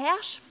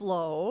cash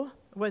flow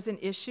was an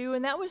issue,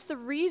 and that was the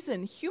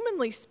reason,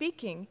 humanly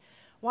speaking,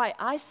 why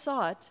I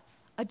sought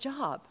a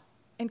job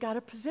and got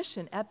a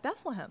position at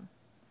Bethlehem.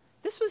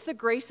 This was the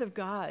grace of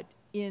God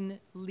in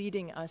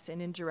leading us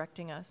and in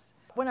directing us.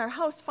 When our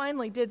house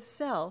finally did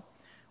sell,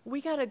 we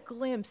got a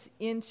glimpse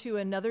into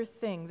another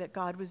thing that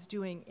God was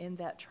doing in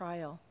that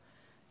trial.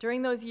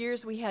 During those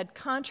years, we had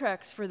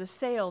contracts for the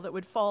sale that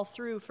would fall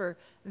through for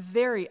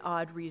very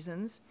odd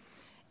reasons.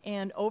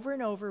 And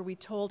over, we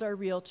told our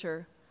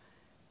realtor,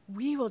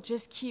 we will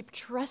just keep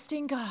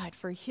trusting God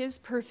for his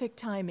perfect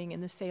timing in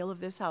the sale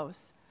of this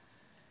house.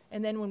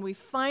 And then when we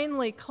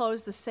finally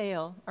closed the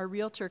sale, our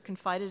realtor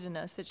confided in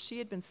us that she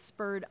had been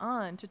spurred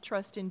on to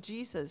trust in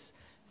Jesus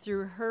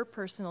through her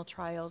personal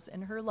trials,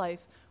 and her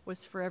life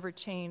was forever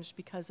changed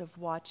because of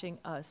watching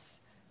us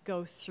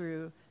go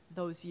through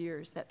those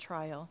years, that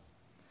trial.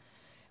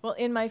 Well,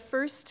 in my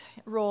first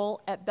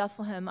role at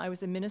Bethlehem, I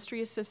was a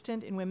ministry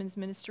assistant in women's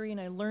ministry, and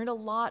I learned a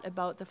lot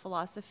about the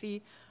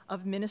philosophy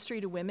of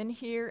ministry to women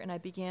here, and I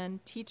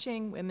began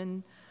teaching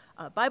women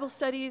Bible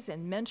studies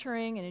and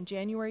mentoring, and in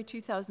January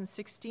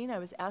 2016, I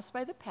was asked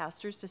by the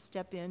pastors to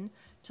step in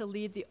to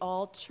lead the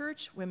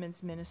all-church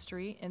women's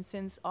ministry, and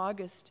since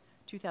August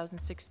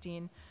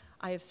 2016,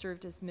 I have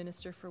served as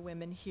minister for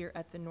women here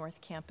at the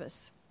North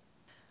Campus.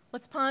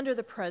 Let's ponder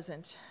the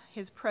present,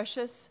 his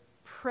precious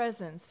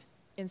presence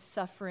in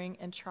suffering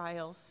and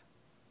trials.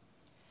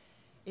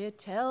 It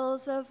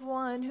tells of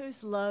one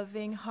whose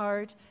loving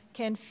heart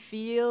can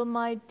feel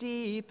my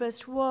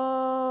deepest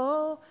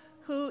woe,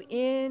 who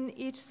in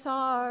each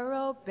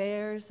sorrow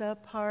bears a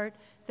part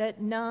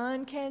that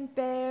none can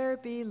bear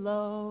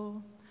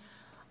below.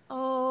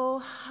 Oh,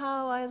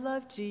 how I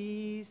love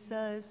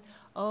Jesus.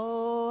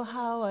 Oh,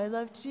 how I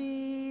love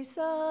Jesus.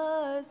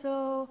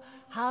 Oh,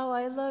 how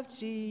I love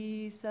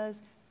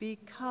Jesus,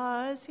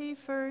 because he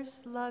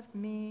first loved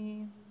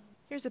me.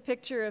 Here's a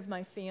picture of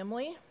my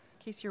family,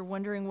 in case you're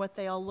wondering what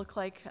they all look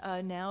like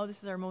now.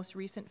 This is our most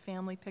recent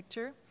family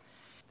picture.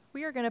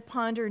 We are going to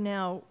ponder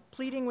now,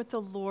 pleading with the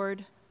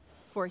Lord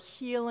for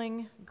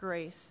healing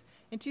grace.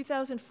 In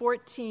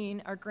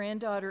 2014, our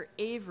granddaughter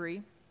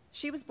Avery,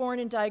 she was born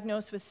and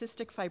diagnosed with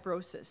cystic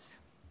fibrosis.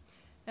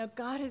 Now,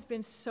 God has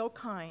been so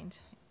kind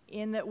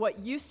in that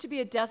what used to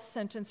be a death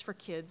sentence for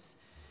kids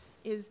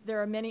is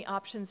there are many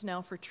options now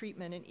for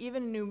treatment, and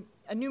even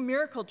a new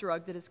miracle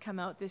drug that has come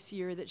out this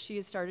year that she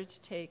has started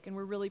to take, and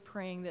we're really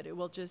praying that it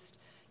will just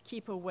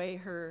keep away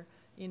her,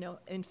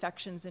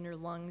 infections in her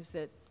lungs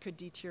that could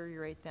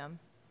deteriorate them.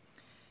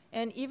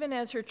 And even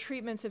as her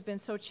treatments have been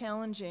so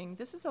challenging,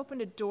 this has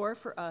opened a door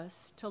for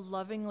us to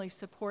lovingly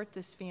support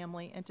this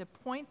family and to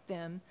point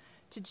them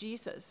to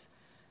Jesus.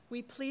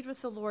 We plead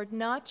with the Lord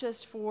not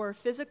just for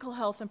physical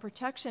health and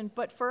protection,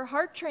 but for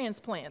heart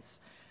transplants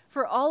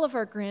for all of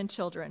our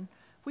grandchildren.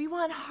 We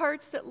want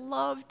hearts that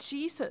love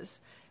Jesus.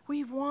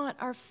 We want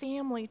our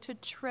family to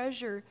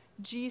treasure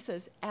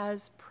Jesus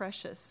as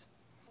precious.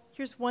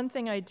 Here's one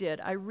thing I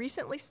did. I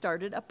recently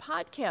started a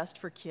podcast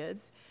for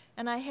kids,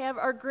 and I have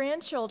our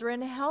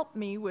grandchildren help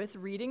me with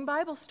reading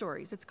Bible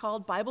stories. It's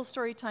called Bible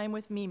Story Time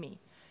with Mimi.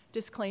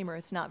 Disclaimer,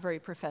 it's not very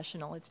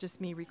professional. It's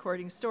just me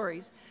recording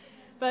stories.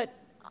 But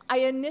I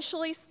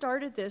initially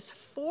started this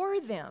for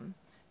them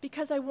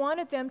because I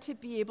wanted them to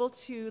be able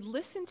to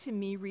listen to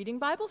me reading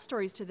Bible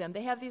stories to them.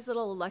 They have these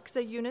little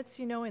Alexa units,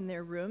 in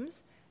their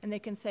rooms, and they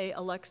can say,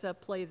 Alexa,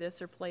 play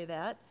this or play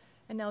that,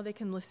 and now they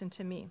can listen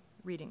to me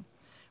reading.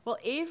 Well,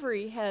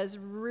 Avery has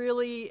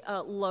really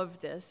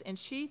loved this, and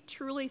she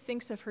truly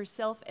thinks of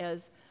herself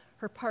as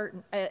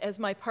as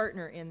my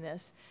partner in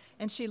this,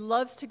 and she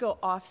loves to go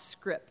off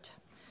script.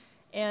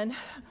 And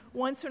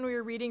once when we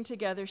were reading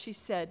together, she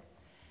said,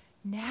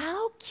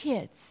 "Now,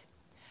 kids,"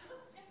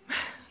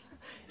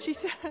 she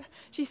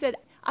said,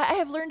 "I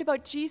have learned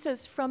about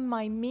Jesus from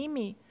my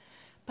Mimi,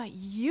 but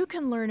you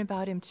can learn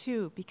about him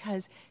too,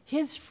 because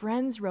his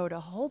friends wrote a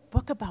whole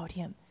book about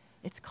him.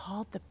 It's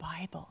called the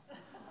Bible."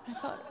 I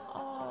thought,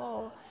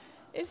 oh,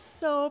 it's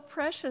so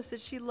precious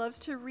that she loves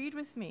to read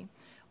with me.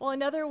 Well,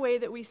 another way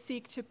that we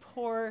seek to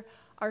pour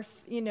our,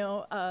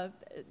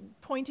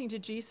 pointing to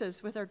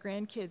Jesus with our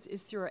grandkids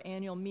is through our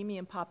annual Mimi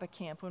and Papa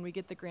Camp. When we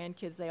get the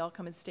grandkids, they all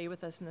come and stay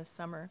with us in the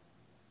summer.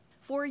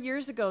 4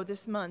 years ago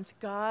this month,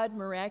 God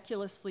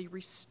miraculously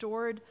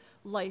restored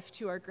life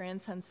to our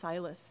grandson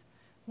Silas.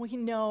 We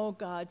know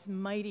God's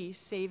mighty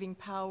saving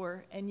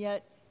power, and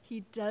yet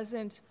he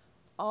doesn't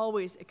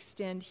always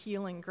extend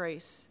healing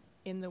grace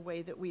in the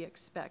way that we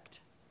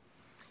expect.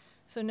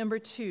 So number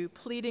 2,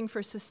 pleading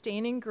for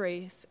sustaining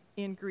grace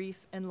in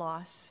grief and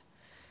loss.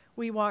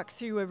 We walked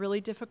through a really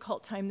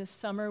difficult time this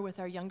summer with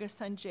our youngest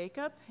son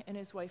Jacob and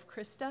his wife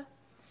Krista.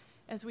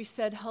 As we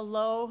said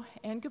hello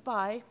and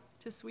goodbye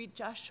to sweet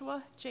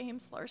Joshua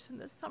James Larson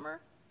this summer.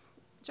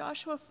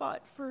 Joshua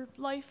fought for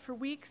life for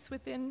weeks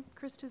within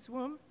Krista's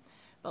womb,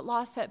 but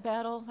lost that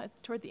battle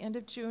toward the end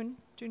of June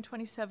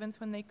 27th,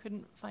 when they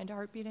couldn't find a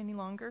heartbeat any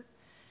longer.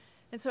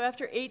 And so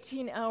after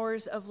 18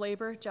 hours of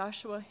labor,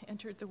 Joshua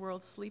entered the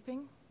world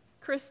sleeping.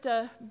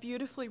 Krista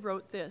beautifully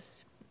wrote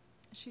this.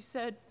 She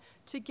said,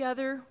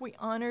 "Together we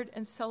honored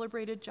and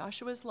celebrated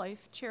Joshua's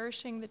life,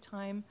 cherishing the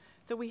time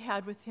that we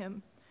had with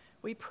him.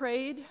 We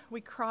prayed,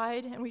 we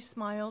cried, and we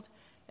smiled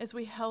as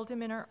we held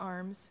him in our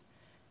arms,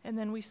 and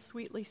then we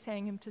sweetly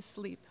sang him to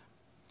sleep."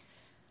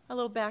 A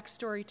little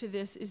backstory to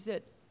this is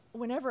that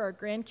whenever our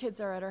grandkids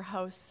are at our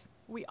house,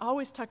 we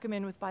always tuck them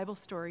in with Bible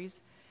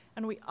stories,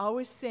 and we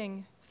always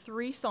sing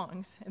 3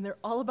 songs, and they're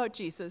all about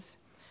Jesus.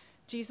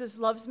 Jesus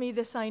loves me,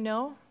 this I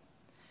know.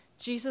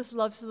 Jesus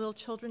loves the little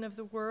children of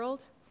the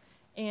world.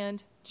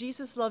 And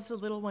Jesus loves the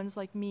little ones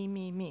like me,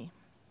 me, me.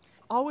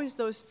 Always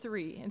those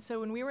 3. And so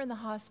when we were in the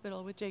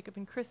hospital with Jacob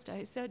and Krista,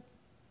 I said,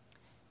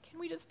 can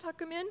we just tuck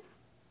them in?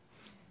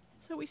 And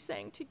so we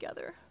sang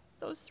together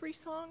those 3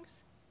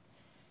 songs.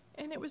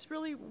 And it was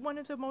really one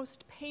of the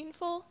most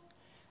painful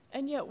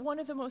and yet one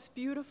of the most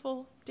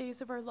beautiful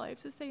days of our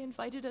lives, as they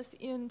invited us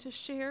in to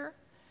share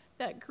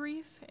that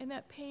grief and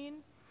that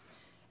pain.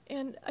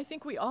 And I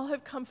think we all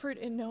have comfort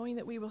in knowing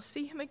that we will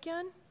see him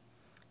again,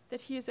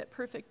 that he is at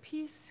perfect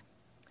peace,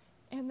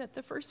 and that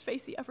the first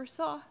face he ever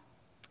saw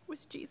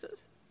was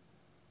Jesus.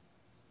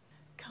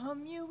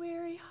 Come, you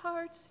weary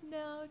hearts,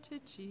 now to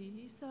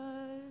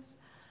Jesus.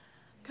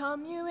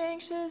 Come, you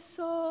anxious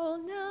soul,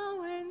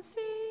 now and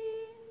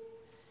see.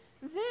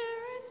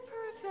 There is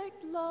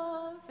perfect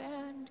love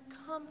and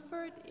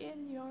comfort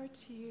in your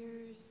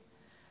tears.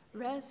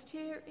 Rest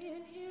here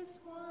in his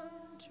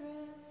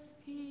wondrous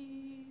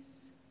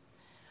peace.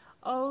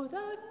 Oh,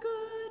 the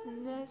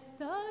goodness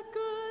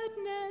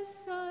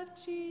of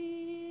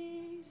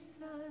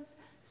Jesus.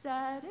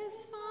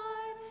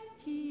 Satisfied,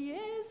 he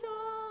is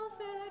all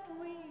that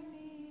we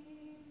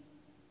need.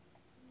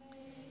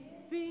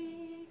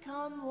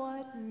 Become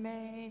what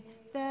may,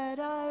 that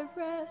I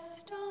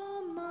rest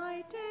all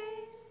my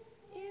days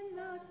in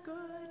the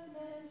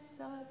goodness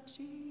of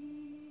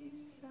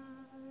Jesus.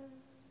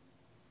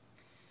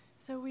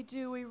 So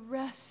we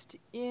rest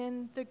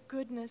in the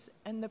goodness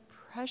and the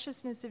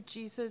preciousness of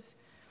Jesus,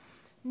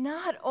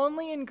 not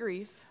only in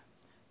grief,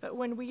 but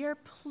when we are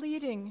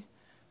pleading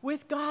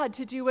with God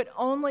to do what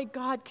only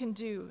God can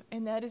do,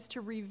 and that is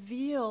to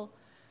reveal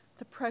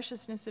the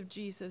preciousness of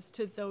Jesus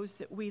to those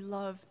that we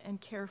love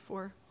and care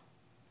for.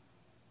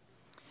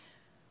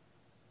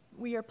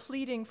 We are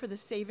pleading for the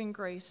saving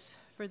grace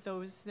for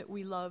those that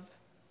we love.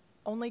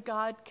 Only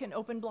God can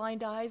open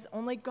blind eyes.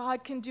 Only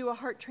God can do a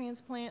heart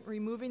transplant,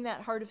 removing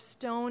that heart of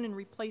stone and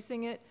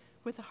replacing it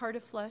with a heart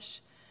of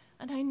flesh.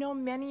 And I know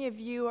many of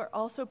you are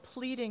also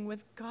pleading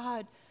with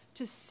God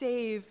to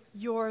save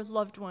your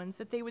loved ones,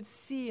 that they would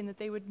see and that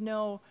they would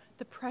know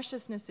the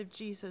preciousness of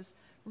Jesus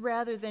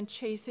rather than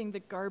chasing the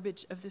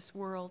garbage of this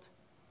world.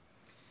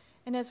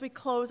 And as we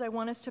close, I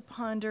want us to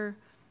ponder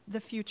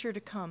the future to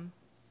come,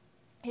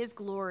 his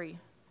glory,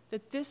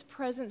 that this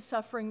present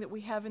suffering that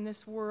we have in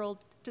this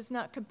world does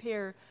not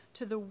compare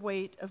to the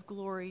weight of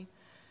glory.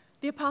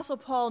 The Apostle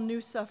Paul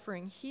knew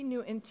suffering. He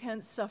knew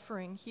intense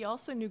suffering. He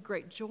also knew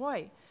great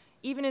joy,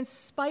 even in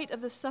spite of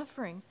the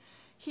suffering.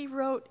 He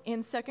wrote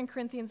in 2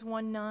 Corinthians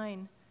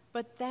 1:9,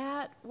 "But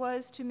that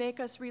was to make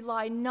us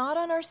rely not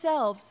on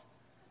ourselves,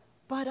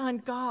 but on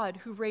God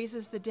who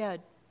raises the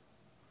dead."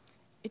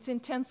 It's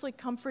intensely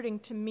comforting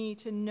to me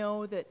to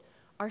know that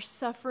our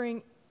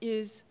suffering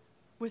is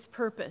with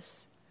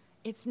purpose.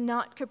 It's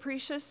not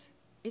capricious,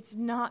 it's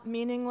not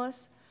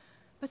meaningless,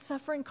 but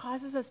suffering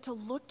causes us to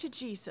look to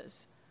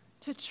Jesus,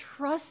 to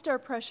trust our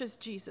precious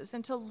Jesus,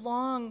 and to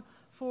long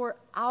for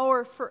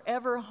our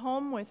forever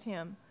home with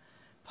him.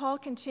 Paul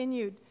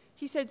continued,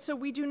 he said, "So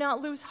we do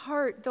not lose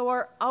heart, though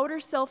our outer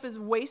self is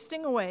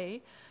wasting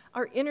away,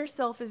 our inner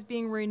self is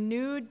being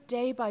renewed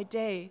day by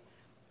day.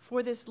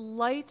 For this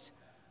light,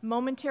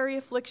 momentary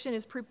affliction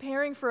is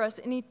preparing for us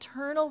an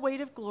eternal weight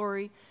of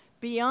glory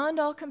beyond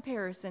all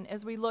comparison,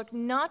 as we look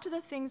not to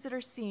the things that are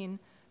seen,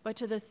 but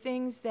to the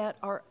things that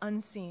are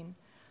unseen.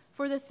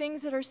 For the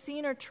things that are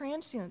seen are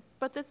transient,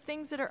 but the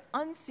things that are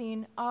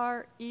unseen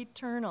are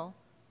eternal."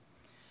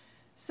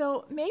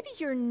 So maybe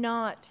you're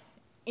not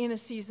in a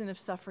season of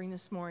suffering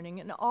this morning,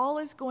 and all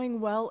is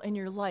going well in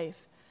your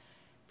life.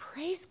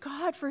 Praise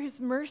God for his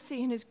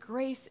mercy and his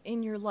grace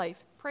in your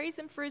life. Praise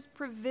him for his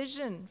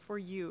provision for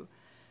you.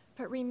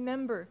 But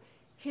remember,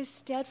 his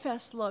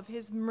steadfast love,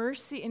 his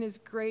mercy, and his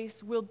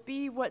grace will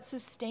be what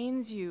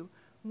sustains you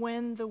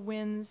when the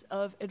winds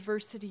of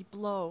adversity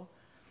blow.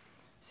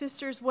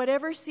 Sisters,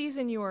 whatever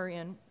season you are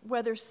in,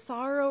 whether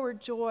sorrow or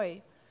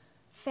joy,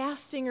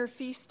 fasting or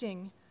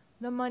feasting,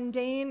 the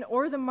mundane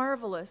or the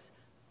marvelous,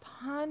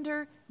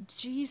 ponder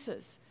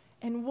Jesus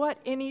and what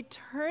an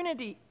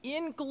eternity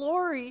in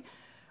glory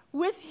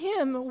with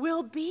him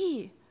will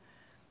be.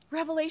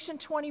 Revelation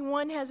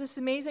 21 has this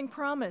amazing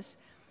promise.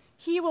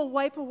 He will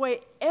wipe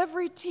away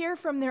every tear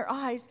from their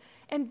eyes,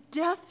 and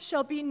death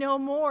shall be no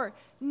more.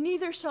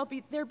 Neither shall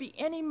there be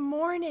any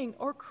mourning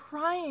or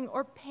crying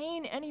or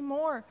pain any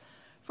more,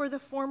 for the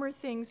former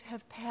things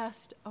have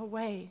passed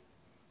away.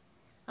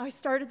 I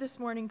started this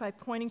morning by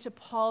pointing to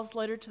Paul's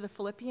letter to the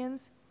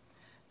Philippians.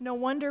 No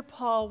wonder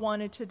Paul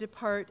wanted to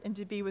depart and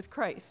to be with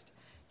Christ.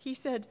 He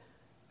said,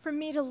 "For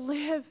me to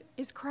live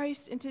is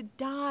Christ, and to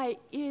die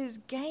is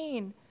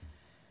gain."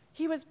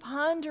 He was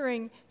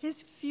pondering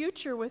his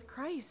future with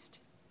Christ.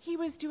 He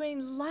was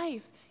doing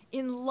life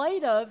in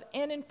light of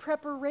and in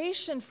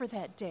preparation for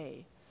that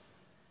day.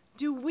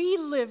 Do we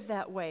live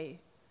that way?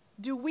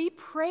 Do we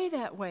pray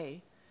that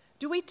way?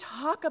 Do we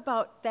talk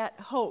about that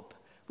hope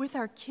with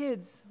our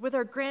kids, with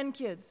our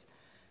grandkids?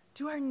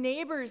 Do our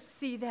neighbors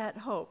see that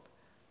hope?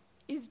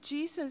 Is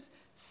Jesus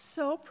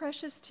so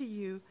precious to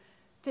you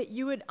that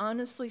you would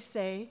honestly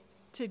say,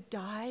 to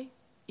die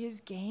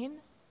is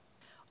gain?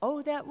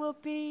 Oh, that will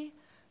be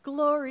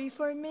glory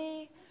for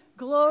me,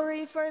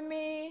 glory for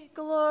me,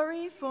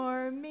 glory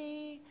for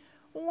me,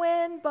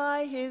 when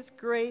by his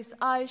grace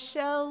I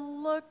shall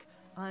look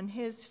on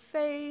his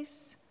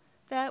face.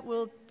 That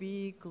will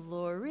be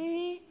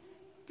glory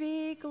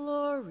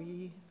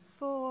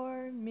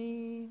for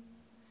me.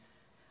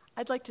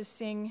 I'd like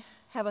to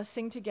have us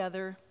sing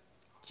together,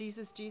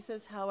 Jesus,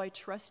 Jesus, how I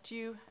trust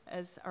you,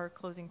 as our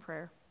closing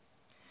prayer.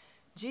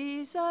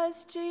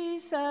 Jesus,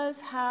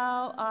 Jesus,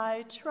 how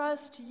I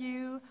trust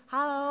you,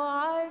 how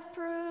I've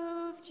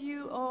proved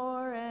you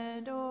o'er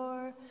and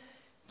o'er.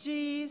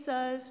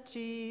 Jesus,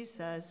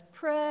 Jesus,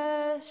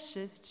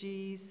 precious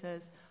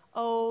Jesus,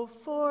 oh,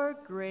 for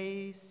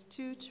grace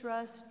to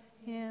trust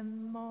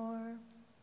him more.